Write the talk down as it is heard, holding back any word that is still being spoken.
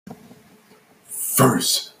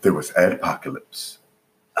First, there was Adpocalypse.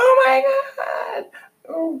 Oh my God!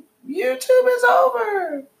 Oh, YouTube is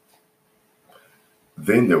over.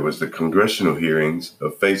 Then there was the congressional hearings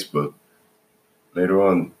of Facebook later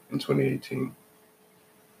on in 2018.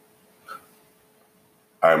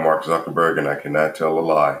 I'm Mark Zuckerberg, and I cannot tell a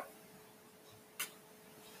lie.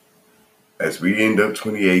 As we end up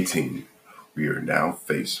 2018, we are now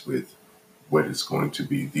faced with what is going to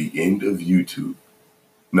be the end of YouTube.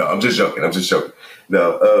 No, I'm just joking.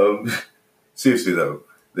 No, seriously though,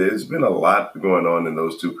 there's been a lot going on in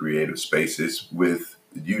those two creative spaces with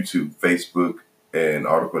YouTube, Facebook, and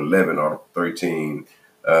Article 11, Article 13,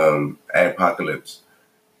 Adpocalypse.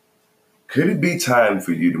 Could it be time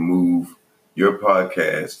for you to move your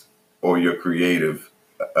podcast or your creative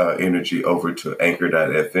energy over to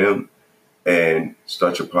Anchor.fm and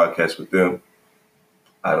start your podcast with them?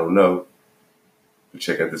 I don't know.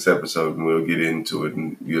 Check out this episode and we'll get into it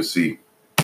and you'll see.